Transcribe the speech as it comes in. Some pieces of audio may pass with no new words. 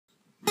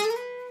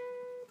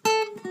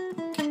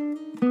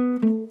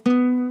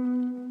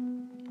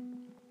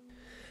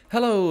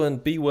Hello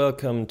and be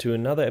welcome to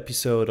another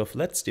episode of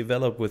Let's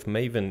Develop with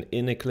Maven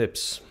in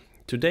Eclipse.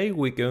 Today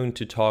we're going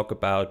to talk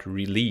about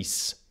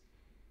release.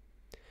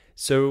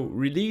 So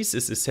release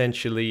is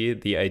essentially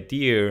the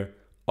idea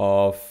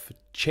of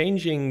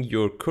changing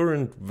your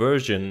current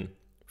version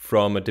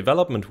from a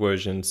development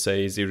version,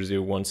 say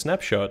 001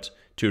 snapshot,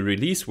 to a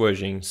release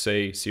version,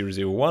 say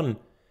 001,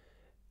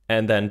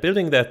 and then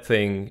building that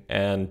thing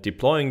and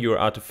deploying your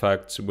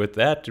artifacts with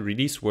that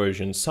release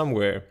version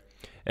somewhere.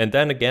 And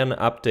then again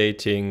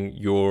updating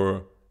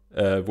your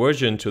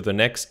version to the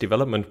next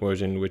development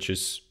version, which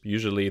is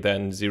usually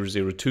then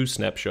 002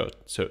 snapshot,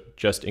 so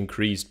just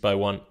increased by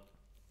one.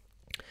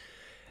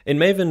 In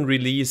Maven,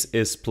 release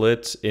is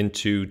split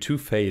into two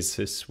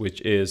phases,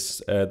 which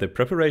is the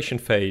preparation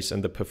phase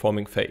and the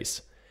performing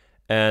phase.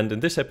 And in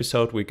this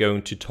episode, we're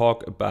going to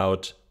talk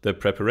about the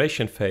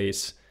preparation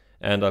phase,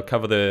 and I'll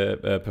cover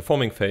the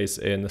performing phase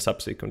in a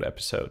subsequent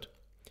episode.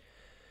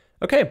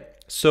 Okay.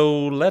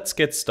 So let's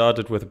get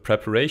started with the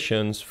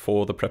preparations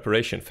for the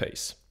preparation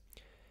phase.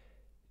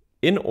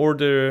 In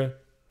order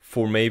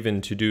for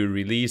Maven to do a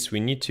release, we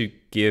need to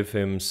give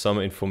him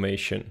some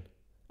information.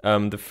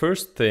 The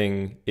first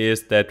thing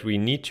is that we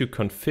need to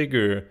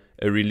configure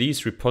a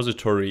release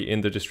repository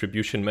in the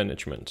distribution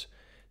management.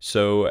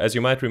 So as you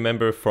might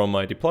remember from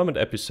my deployment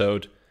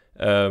episode,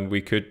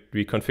 we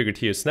configured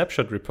here a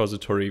snapshot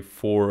repository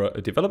for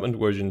development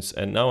versions,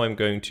 and now I'm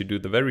going to do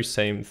the very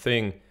same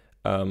thing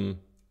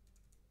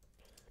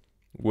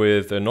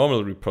with a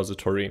normal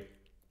repository.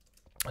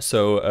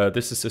 So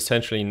this is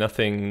essentially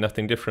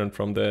nothing different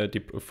from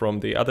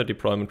the other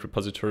deployment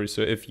repository.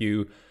 So if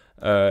you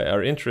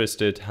are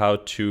interested how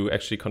to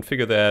actually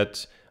configure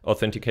that,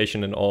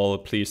 authentication and all,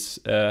 please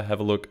have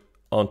a look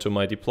onto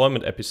my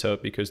deployment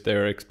episode, because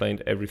there I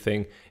explained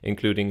everything,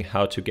 including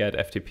how to get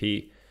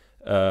FTP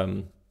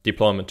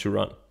deployment to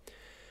run.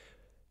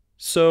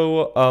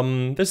 So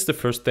this is the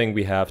first thing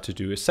we have to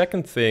do. A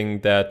second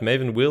thing that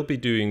Maven will be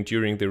doing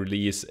during the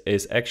release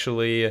is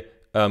actually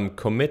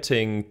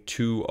committing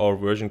to our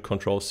version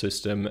control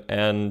system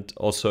and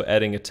also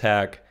adding a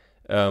tag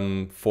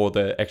for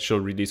the actual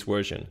release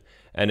version.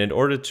 And in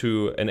order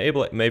to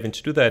enable Maven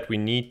to do that, we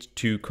need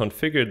to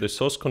configure the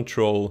source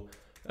control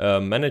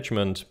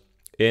management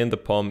in the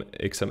Pom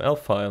XML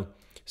file.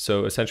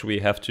 So essentially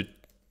we have to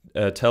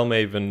tell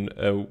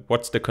Maven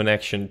what's the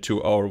connection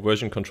to our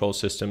version control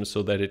system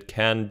so that it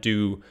can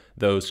do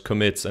those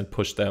commits and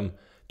push them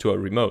to a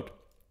remote.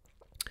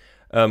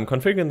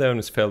 Configuring them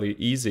is fairly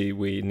easy.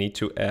 We need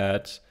to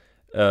add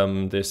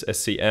this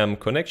SCM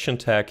connection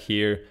tag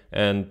here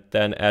and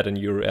then add an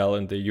URL,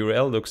 and the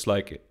URL looks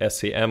like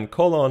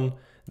SCM :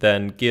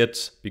 then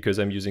git, because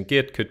I'm using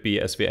git, could be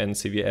svn,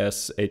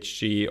 cvs,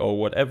 hg, or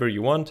whatever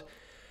you want,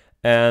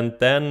 and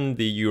then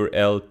the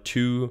URL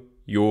to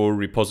your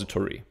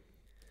repository.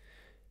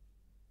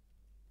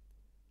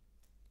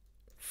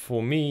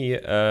 For me,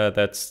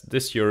 that's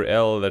this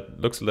URL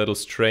that looks a little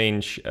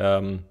strange.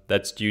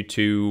 That's due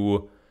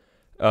to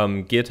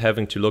Git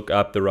having to look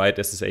up the right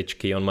SSH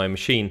key on my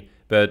machine.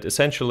 But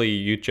essentially,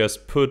 you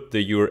just put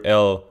the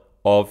URL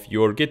of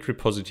your Git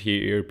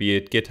repository, be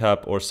it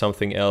GitHub or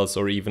something else,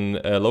 or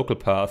even a local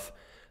path,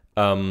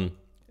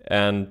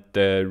 and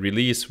the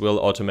release will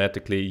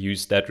automatically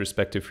use that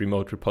respective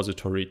remote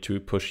repository to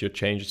push your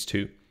changes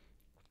to.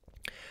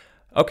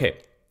 Okay,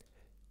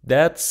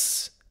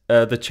 that's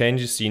the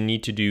changes you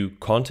need to do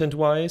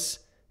content-wise,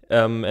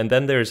 and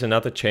then there's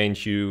another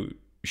change you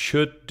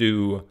should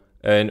do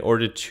in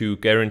order to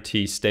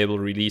guarantee stable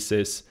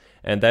releases,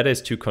 and that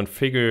is to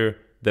configure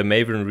the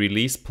Maven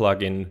release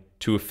plugin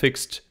to a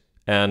fixed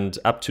and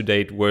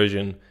up-to-date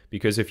version,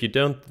 because if you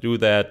don't do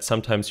that,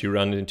 sometimes you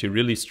run into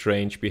really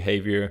strange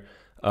behavior,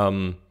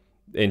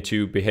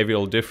 into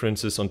behavioral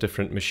differences on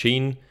different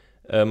machines,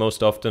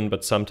 most often,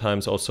 but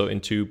sometimes also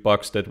into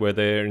bugs that were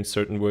there in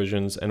certain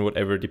versions and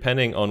whatever,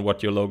 depending on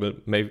what your local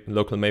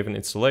Maven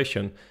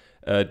installation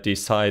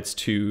decides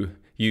to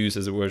use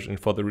as a version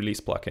for the release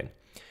plugin.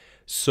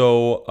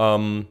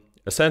 So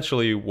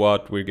essentially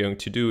what we're going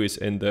to do is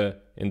in the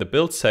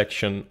build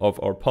section of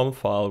our Pom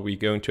file, we're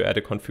going to add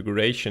a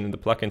configuration in the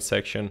plugin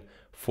section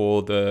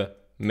for the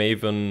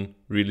Maven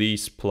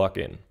release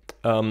plugin.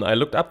 I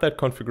looked up that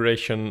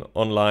configuration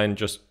online,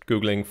 just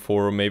Googling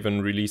for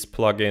Maven release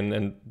plugin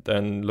and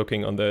then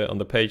looking on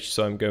the page.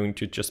 So I'm going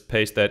to just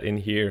paste that in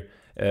here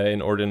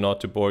in order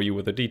not to bore you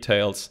with the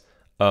details.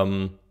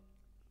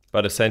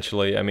 But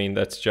essentially, I mean,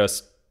 that's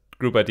just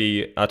group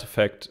ID,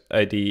 artifact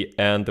ID,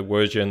 and the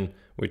version,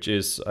 which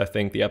is, I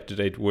think, the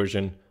up-to-date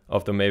version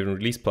of the Maven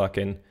release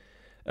plugin.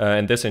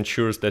 And this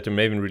ensures that the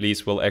Maven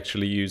release will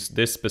actually use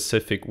this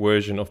specific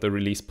version of the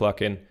release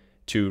plugin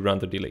to run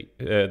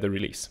the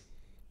release.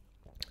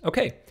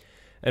 Okay,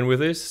 and with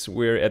this,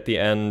 we're at the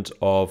end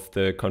of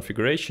the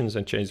configurations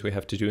and changes we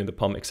have to do in the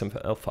Pom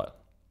XML file.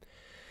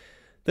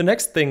 The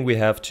next thing we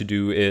have to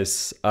do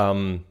is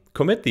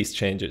commit these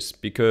changes,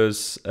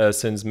 because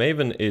since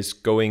Maven is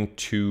going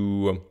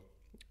to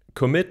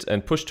commit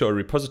and push to a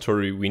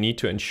repository, we need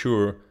to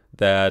ensure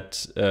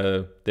that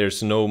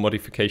there's no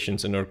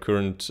modifications in our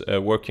current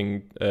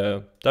working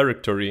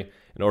directory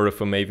in order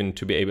for Maven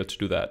to be able to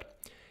do that.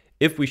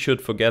 If we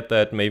should forget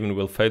that, Maven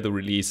will fail the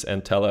release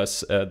and tell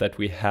us that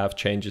we have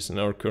changes in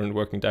our current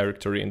working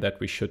directory and that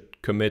we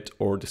should commit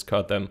or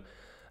discard them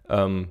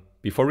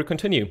before we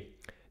continue.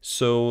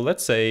 So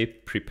let's say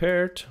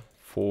prepared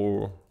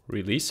for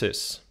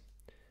releases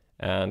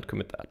and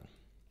commit that.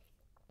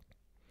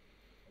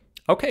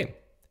 Okay,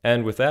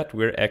 and with that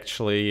we're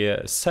actually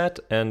set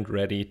and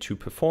ready to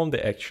perform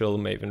the actual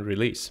Maven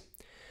release.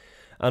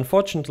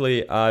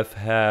 Unfortunately, I've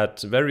had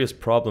various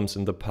problems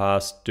in the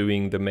past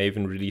doing the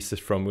Maven releases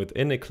from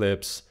within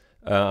Eclipse.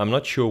 I'm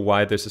not sure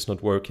why this is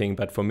not working,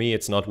 but for me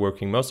it's not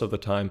working most of the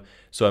time.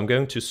 So I'm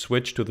going to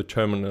switch to the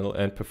terminal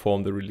and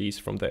perform the release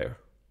from there.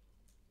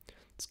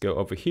 Let's go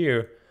over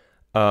here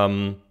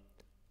and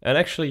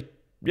actually,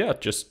 yeah,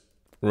 just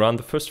run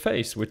the first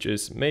phase, which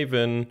is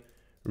Maven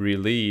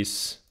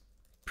release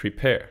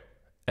prepare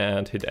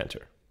and hit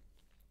enter.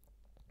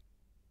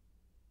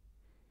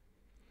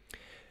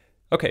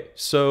 Okay,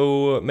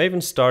 so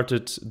Maven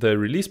started the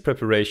release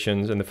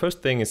preparations, and the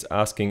first thing it's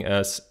asking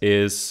us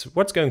is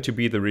what's going to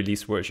be the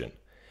release version.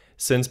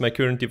 Since my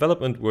current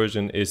development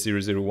version is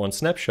 001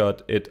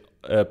 snapshot, it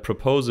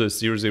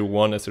proposes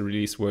 001 as a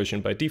release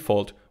version by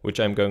default, which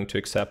I'm going to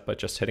accept by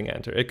just hitting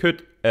enter. It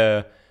could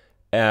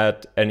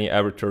add any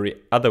arbitrary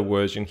other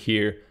version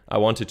here I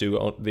want to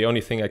do. The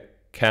only thing I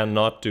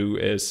cannot do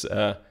is,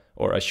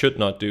 or I should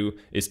not do,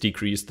 is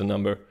decrease the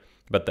number,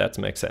 but that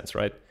makes sense,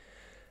 right?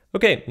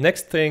 Okay,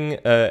 next thing,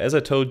 as I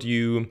told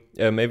you,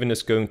 Maven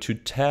is going to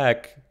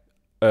tag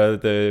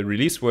the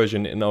release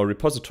version in our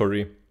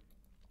repository,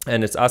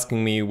 and it's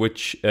asking me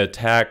which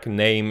tag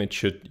name it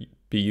should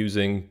be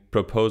using.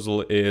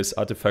 Proposal is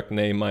artifact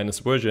name minus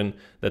version.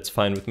 That's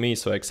fine with me,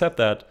 so I accept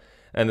that.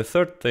 And the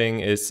third thing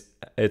is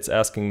it's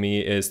asking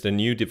me is the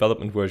new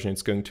development version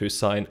it's going to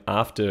assign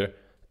after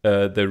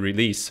the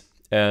release.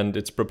 And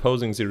it's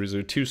proposing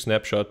 002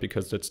 snapshot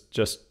because that's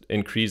just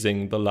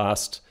increasing the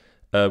last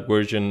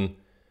version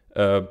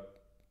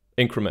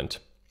increment,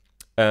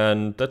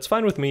 and that's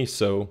fine with me,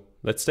 so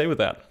let's stay with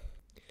that.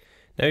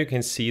 Now you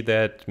can see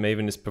that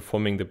Maven is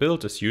performing the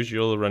build as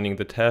usual, running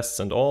the tests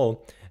and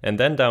all, and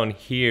then down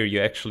here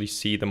you actually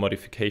see the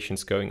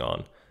modifications going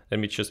on. Let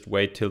me just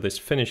wait till this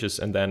finishes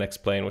and then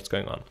explain what's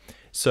going on.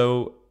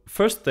 So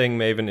first thing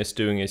Maven is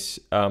doing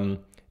is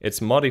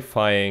it's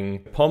modifying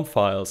Pom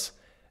Files,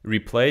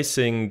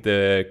 replacing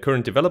the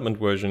current development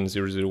version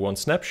 001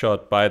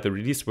 snapshot by the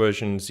release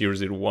version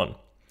 001.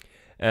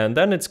 And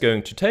then it's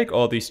going to take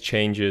all these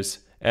changes,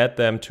 add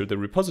them to the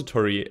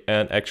repository,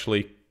 and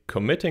actually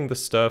committing the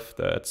stuff,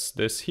 that's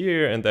this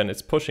here, and then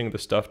it's pushing the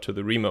stuff to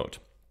the remote.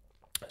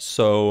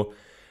 So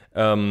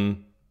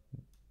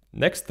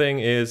next thing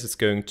is it's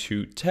going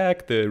to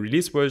tag the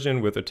release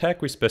version with a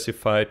tag we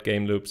specified,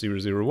 game loop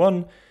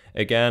 001.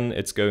 Again,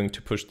 it's going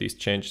to push these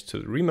changes to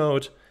the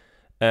remote,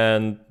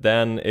 and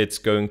then it's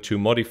going to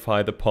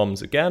modify the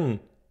POMs again,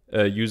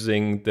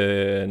 using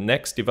the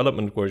next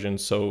development version,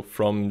 so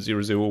from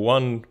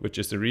 001, which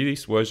is the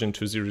release version,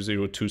 to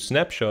 002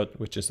 snapshot,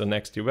 which is the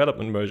next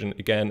development version,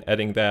 again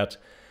adding that,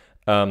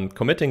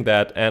 committing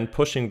that, and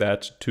pushing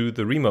that to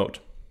the remote.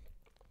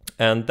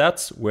 And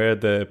that's where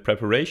the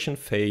preparation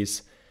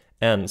phase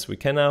ends. We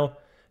can now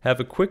have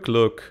a quick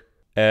look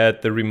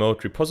at the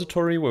remote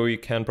repository, where we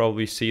can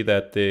probably see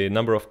that the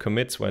number of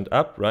commits went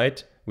up,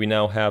 right? We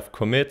now have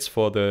commits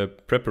for the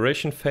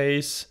preparation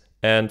phase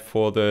and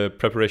for the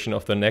preparation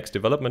of the next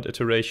development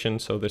iteration.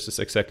 So this is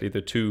exactly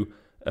the two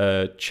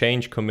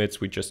change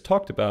commits we just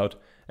talked about.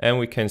 And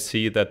we can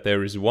see that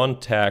there is one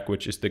tag,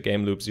 which is the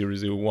game loop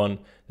 001,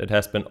 that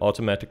has been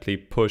automatically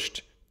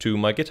pushed to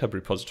my GitHub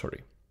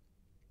repository.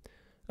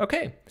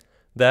 Okay,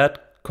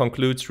 that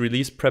concludes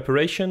release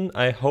preparation.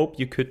 I hope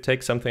you could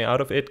take something out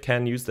of it,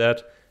 can use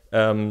that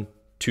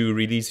to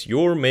release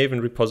your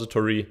Maven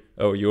repository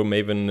or your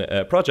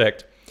Maven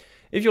project.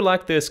 If you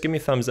like this, give me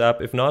a thumbs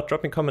up. If not,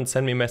 drop me a comment,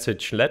 send me a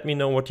message. Let me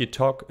know what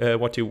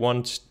you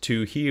want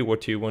to hear,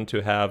 what you want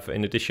to have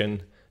in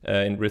addition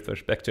with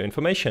respect to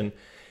information.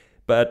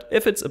 But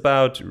if it's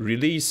about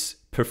release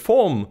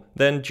perform,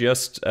 then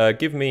just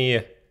give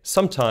me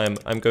some time.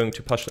 I'm going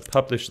to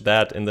publish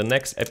that in the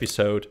next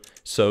episode.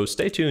 So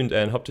stay tuned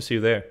and hope to see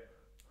you there.